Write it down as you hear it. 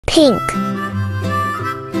Pink.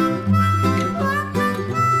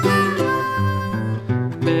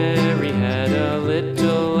 Mary had a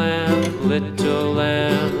little lamb, little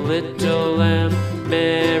lamb, little lamb.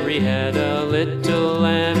 Mary had a little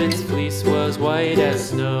lamb, its fleece was white as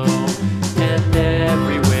snow. And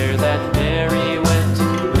everywhere that Mary went,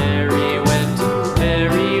 Mary went,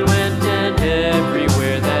 Mary went. And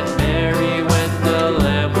everywhere that Mary went, the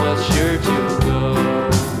lamb was sure to go.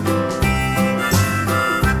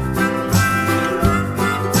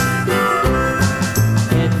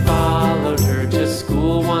 It followed her to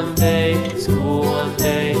school one day, school one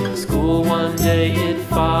day, school one day. It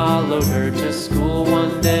followed her to school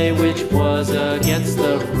one day, which was against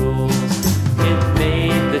the rules. It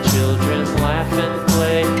made the children laugh and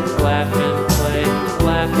play, laugh and play,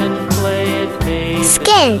 laugh and play. It made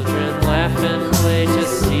Skin. the children laugh and play to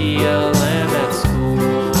see a lamb at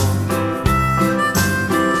school.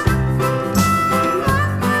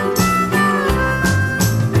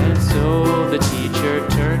 And so the teacher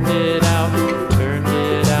turned it out, turned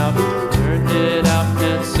it out, turned it out.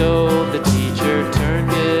 And so the teacher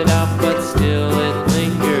turned it out, but still it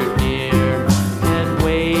lingered near and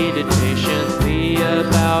waited patiently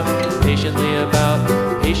about, patiently about,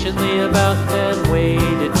 patiently about, and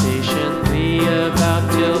waited patiently about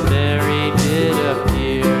till Mary did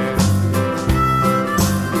appear.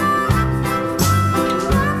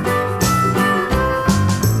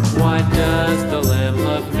 Why does the lamb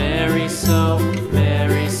love Mary so,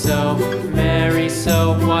 Mary so, Mary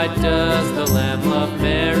so? Why does the lamb love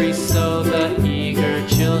Mary so? The eager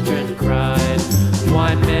children cried.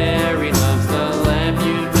 Why Mary loves the lamb,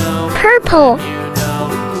 you know. Purple. You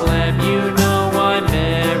know, lamb, you know. Why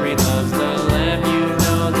Mary loves the lamb, you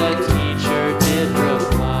know. The teacher did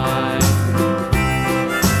reply.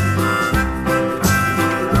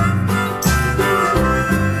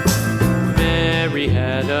 Mary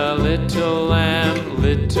had a little lamb,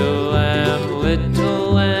 little lamb,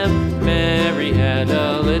 little lamb. Mary had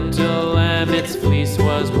a little lamb, its fleece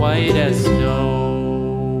was white as snow.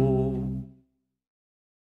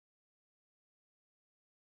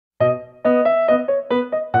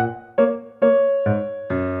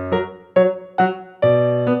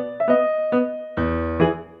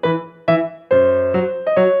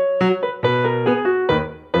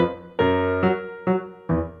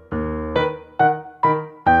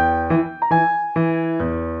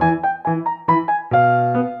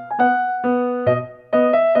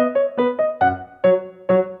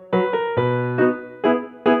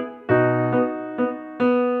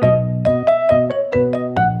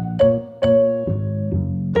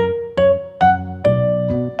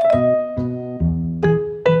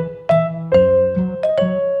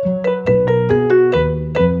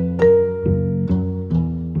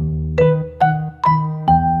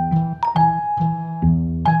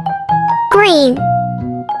 Green.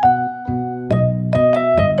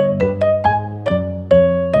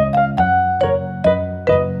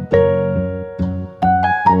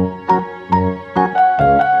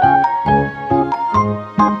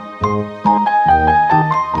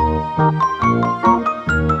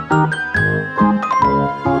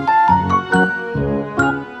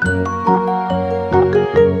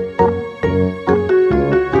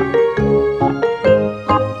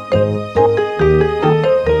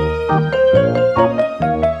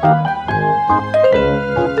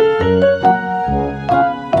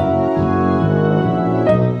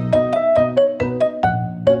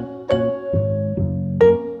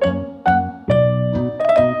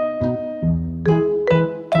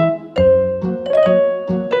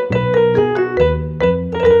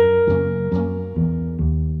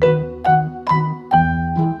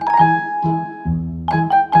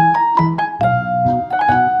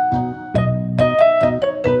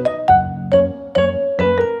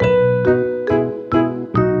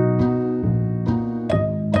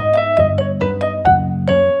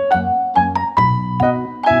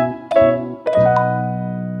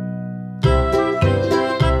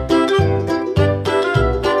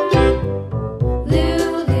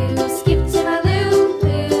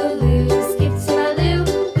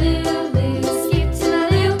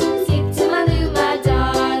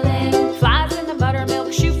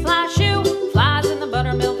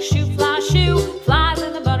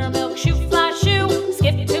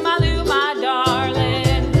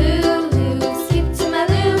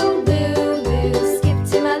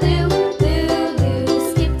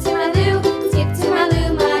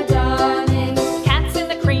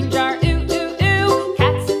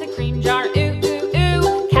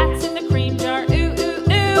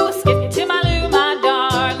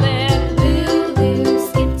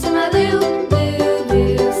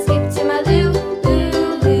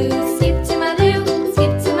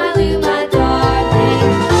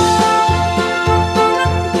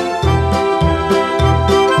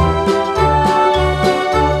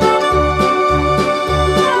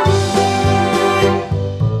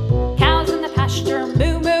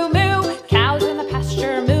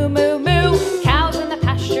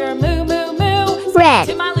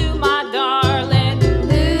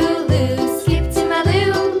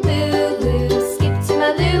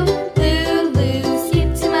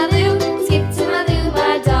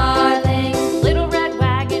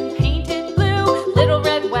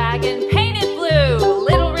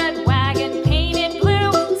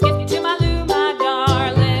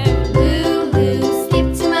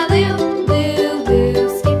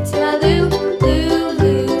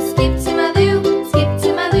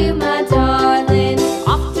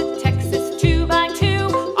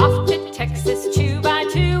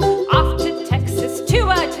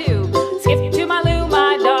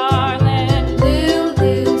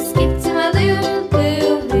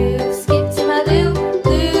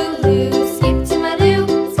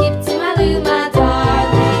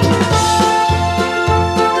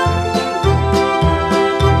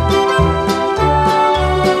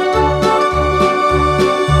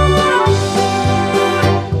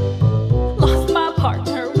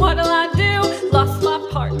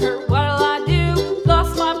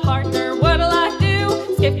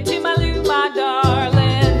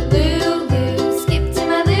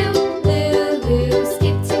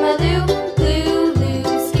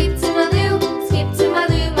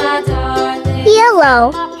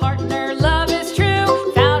 Yellow. My partner, love is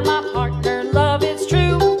true. Found my partner, love is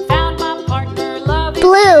true. Found my partner, love is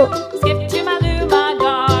Blue. true. Skip to my Lou, my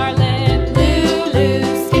darling. Lulu,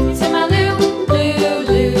 skip to my Lou.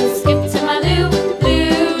 Lulu, skip to my Lou.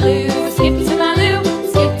 Lulu, skip to my Lou.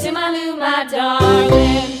 Skip to my Lou, my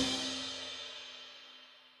darling.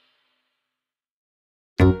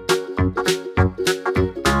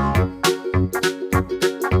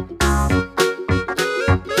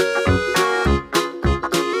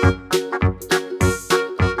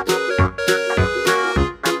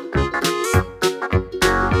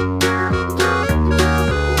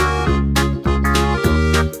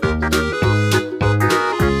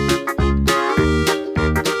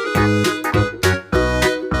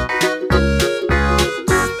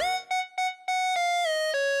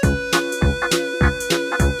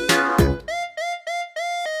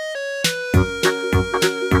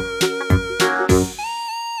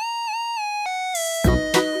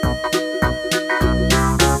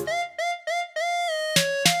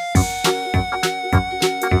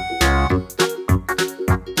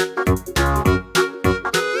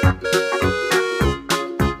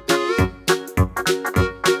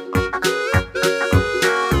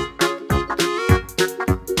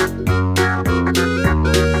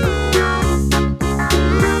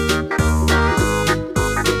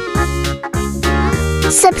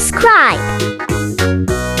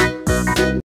 Subscribe.